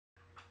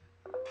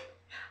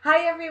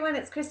Hi everyone,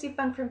 it's Christy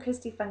Funk from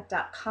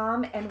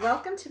ChristyFunk.com, and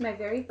welcome to my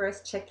very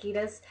first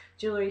Chakiras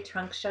jewelry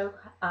trunk show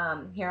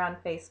here on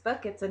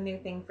Facebook. It's a new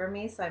thing for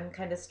me, so I'm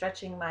kind of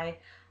stretching my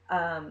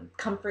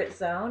comfort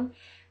zone,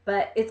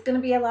 but it's going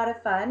to be a lot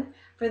of fun.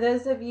 For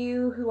those of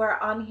you who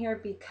are on here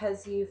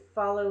because you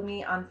follow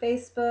me on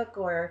Facebook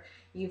or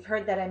you've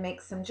heard that I make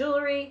some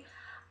jewelry,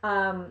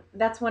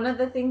 that's one of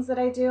the things that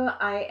I do.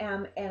 I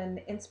am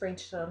an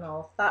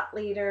inspirational thought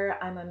leader.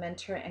 I'm a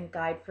mentor and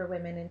guide for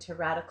women into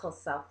radical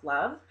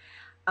self-love.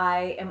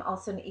 I am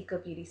also an eco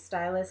beauty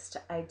stylist.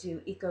 I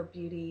do eco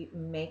beauty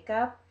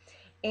makeup.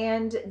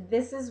 And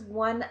this is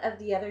one of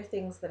the other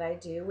things that I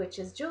do, which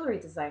is jewelry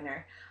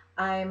designer.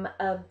 I'm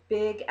a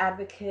big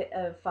advocate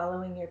of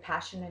following your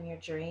passion and your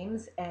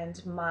dreams,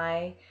 and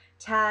my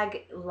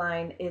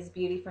tagline is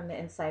beauty from the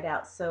inside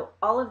out. So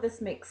all of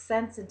this makes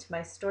sense into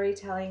my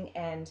storytelling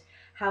and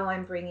how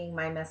I'm bringing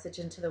my message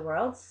into the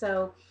world.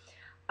 So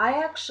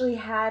I actually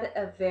had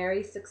a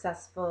very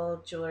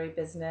successful jewelry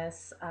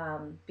business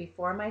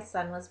before my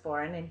son was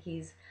born, and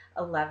he's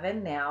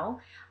 11 now.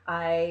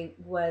 I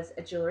was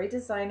a jewelry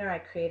designer. I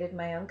created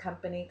my own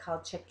company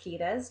called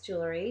Chakiras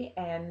Jewelry,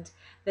 and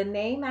the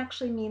name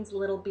actually means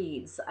little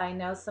beads. I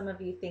know some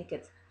of you think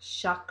it's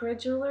chakra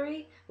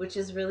jewelry, which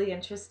is really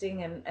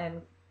interesting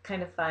and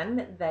kind of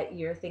fun that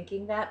you're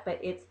thinking that, but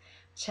it's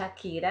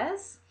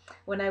Chakiras.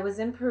 When I was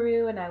in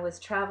Peru and I was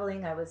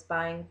traveling, I was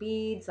buying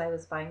beads, I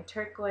was buying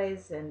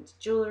turquoise and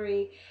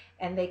jewelry,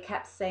 and they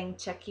kept saying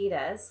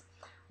Chakiras.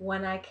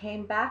 When I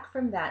came back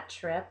from that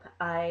trip,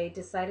 I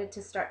decided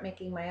to start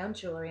making my own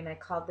jewelry, and I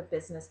called the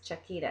business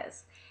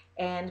Chakiras.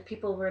 And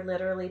people were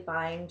literally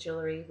buying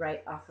jewelry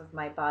right off of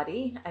my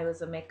body. I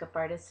was a makeup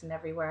artist, and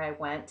everywhere I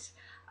went,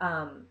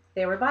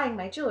 they were buying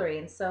my jewelry.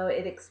 And so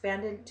it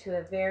expanded to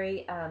a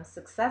very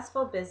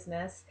successful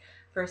business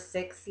for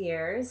 6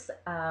 years.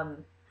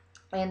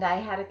 And I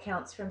had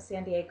accounts from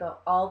San Diego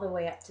all the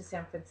way up to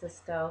San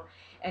Francisco,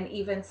 and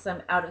even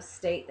some out of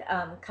state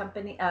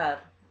company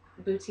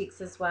boutiques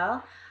as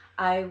well.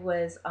 I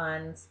was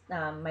on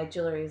my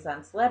jewelry was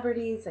on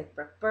celebrities like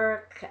Brooke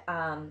Burke,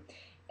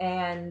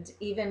 and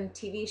even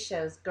TV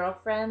shows.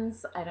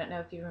 Girlfriends, I don't know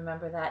if you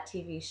remember that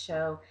TV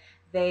show.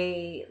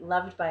 They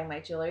loved buying my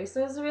jewelry,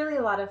 so it was really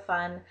a lot of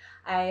fun.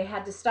 I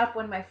had to stop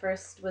when my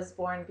first was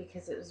born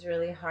because it was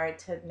really hard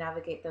to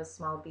navigate those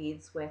small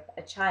beads with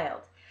a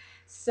child.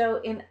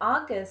 So in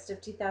August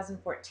of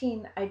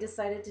 2014, I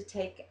decided to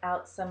take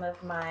out some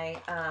of my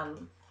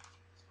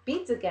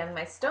beads again,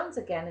 my stones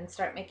again, and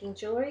start making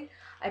jewelry.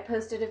 I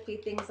posted a few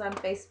things on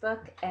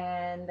Facebook,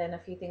 and then a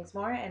few things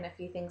more, and a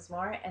few things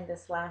more. And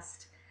this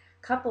last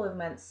couple of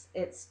months,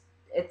 it's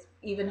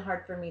even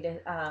hard for me to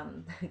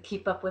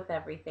keep up with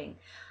everything.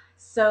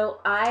 So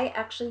I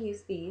actually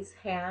use these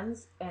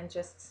hands and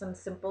just some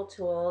simple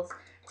tools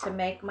to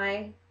make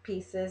my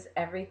pieces.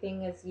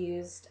 Everything is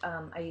used.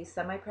 I use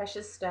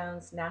semi-precious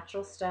stones,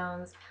 natural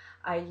stones.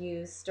 I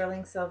use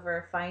sterling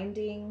silver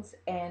findings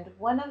and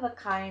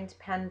one-of-a-kind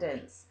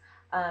pendants,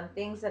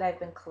 things that I've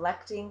been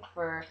collecting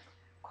for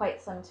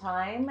quite some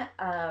time.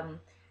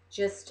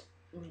 Just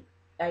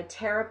I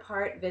tear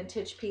apart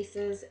vintage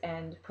pieces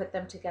and put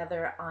them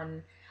together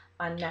on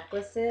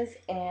necklaces,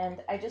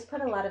 and I just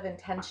put a lot of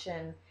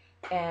intention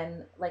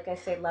and, like I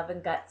say, love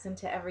and guts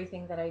into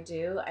everything that I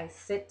do. I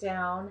sit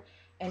down,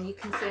 and you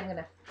can see I'm going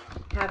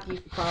to have you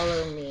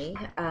follow me.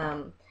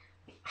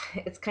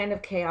 It's kind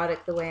of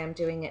chaotic the way I'm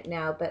doing it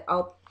now, but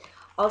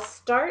I'll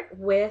start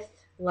with,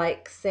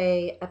 like,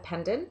 say, a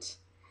pendant,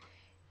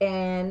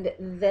 and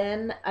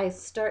then I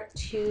start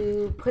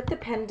to put the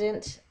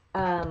pendant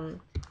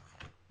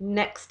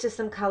next to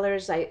some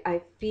colors.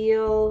 I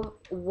feel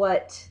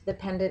what the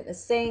pendant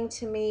is saying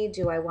to me.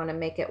 Do I want to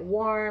make it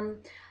warm?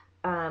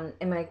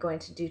 Am I going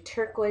to do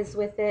turquoise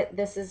with it?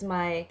 This is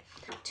my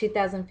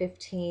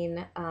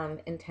 2015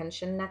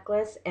 intention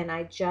necklace, and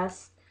I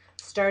just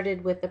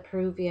started with the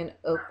Peruvian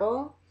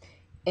opal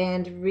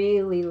and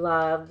really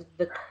love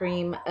the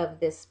cream of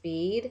this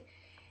bead.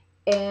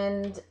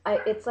 And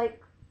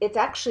it's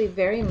actually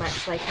very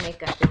much like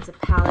makeup. It's a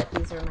palette.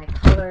 These are my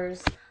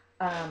colors.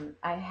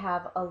 I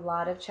have a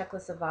lot of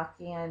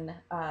Czechoslovakian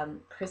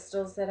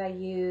crystals that I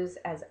use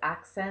as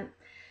accent.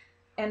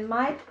 And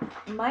my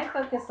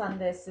focus on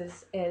this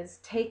is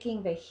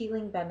taking the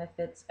healing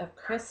benefits of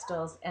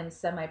crystals and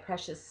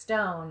semi-precious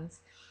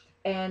stones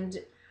and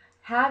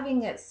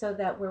having it so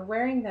that we're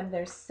wearing them,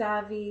 they're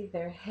savvy,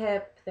 they're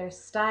hip, they're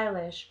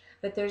stylish,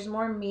 but there's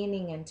more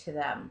meaning into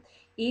them.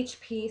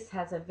 Each piece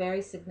has a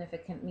very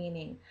significant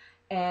meaning.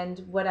 And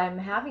what I'm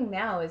having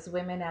now is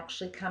women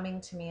actually coming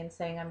to me and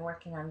saying, I'm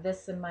working on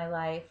this in my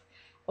life.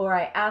 Or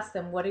I ask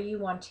them, what are you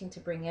wanting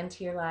to bring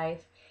into your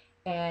life?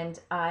 And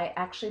I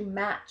actually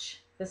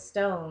match the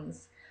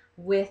stones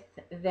with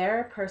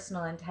their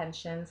personal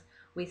intentions.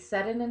 We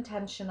set an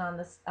intention on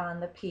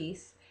the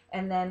piece,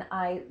 and then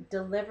I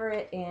deliver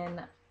it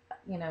in,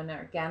 an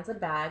organza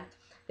bag.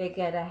 They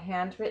get a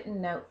handwritten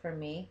note from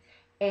me,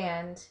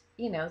 and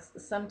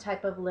some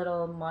type of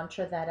little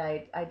mantra that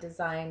I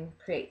design,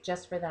 create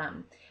just for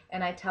them.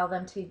 And I tell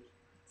them to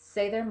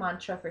say their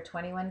mantra for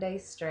 21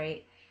 days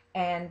straight,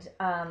 And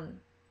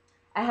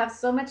I have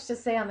so much to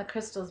say on the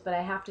crystals, but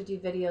I have to do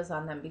videos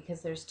on them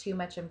because there's too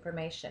much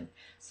information.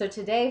 So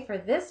today for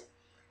this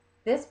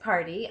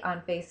party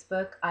on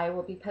Facebook, I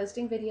will be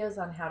posting videos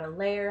on how to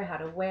layer, how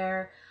to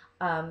wear,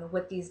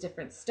 what these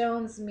different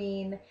stones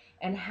mean,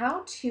 and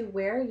how to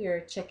wear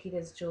your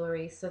Chakiras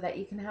jewelry so that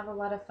you can have a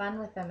lot of fun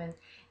with them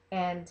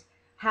and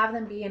have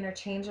them be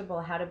interchangeable,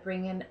 how to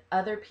bring in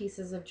other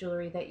pieces of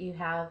jewelry that you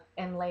have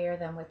and layer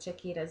them with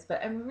Chakiras.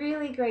 But I'm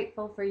really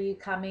grateful for you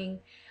coming.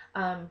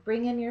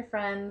 Bring in your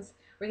friends.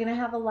 We're going to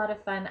have a lot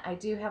of fun. I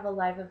do have a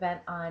live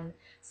event on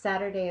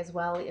Saturday as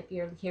well if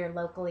you're here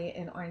locally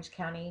in Orange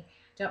County.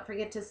 Don't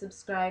forget to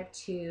subscribe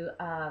to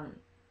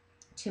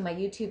my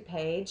YouTube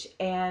page,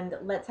 and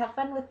let's have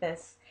fun with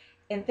this.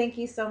 And thank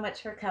you so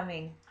much for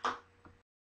coming.